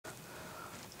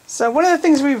So one of the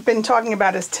things we've been talking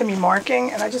about is Timmy marking,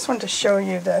 and I just wanted to show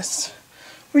you this.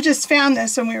 We just found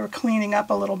this and we were cleaning up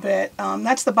a little bit.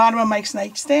 That's the bottom of Mike's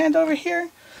nightstand over here,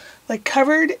 like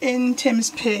covered in Tim's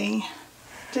pee.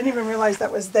 Didn't even realize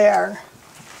that was there.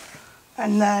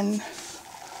 And then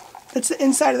it's the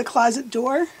inside of the closet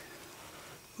door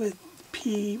with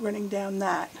pee running down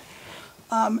that.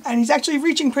 And he's actually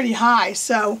reaching pretty high,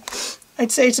 so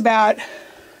I'd say it's about,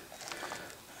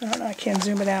 I don't know, I can't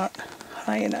zoom it out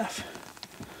high enough.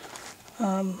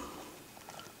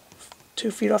 2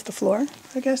 feet off the floor,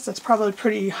 I guess. That's probably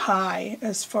pretty high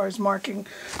as far as marking.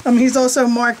 He's also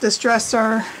marked this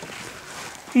dresser.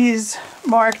 He's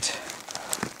marked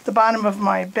the bottom of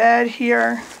my bed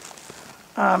here.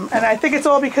 And I think it's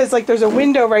all because like there's a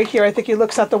window right here. I think he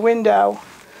looks out the window,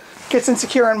 gets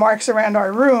insecure and marks around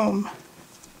our room.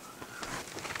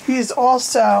 He's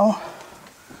also,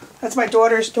 that's my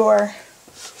daughter's door.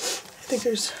 I think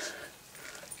there's,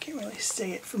 can't really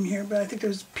see it from here, but I think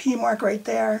there's a P mark right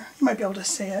there. You might be able to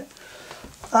see it.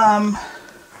 And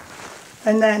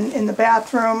then in the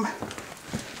bathroom,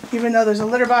 even though there's a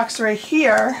litter box right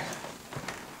here,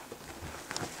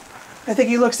 I think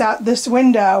he looks out this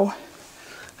window,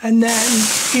 and then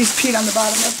he's peed on the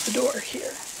bottom of the door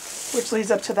here, which leads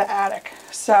up to the attic.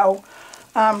 So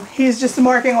he's just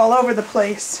marking all over the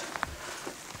place.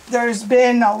 There's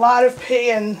been a lot of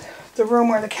pee in the room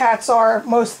where the cats are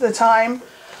most of the time.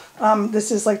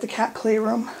 This is like the cat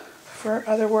playroom, for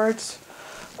other words.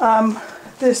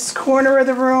 This corner of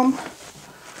the room,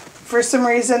 for some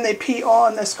reason they pee all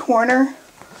in this corner,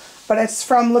 but it's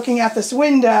from looking at this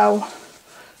window,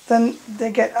 then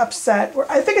they get upset.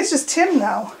 I think it's just Tim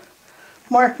though.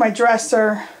 Marked my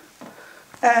dresser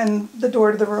and the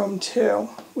door to the room too,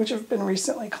 which have been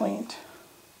recently cleaned.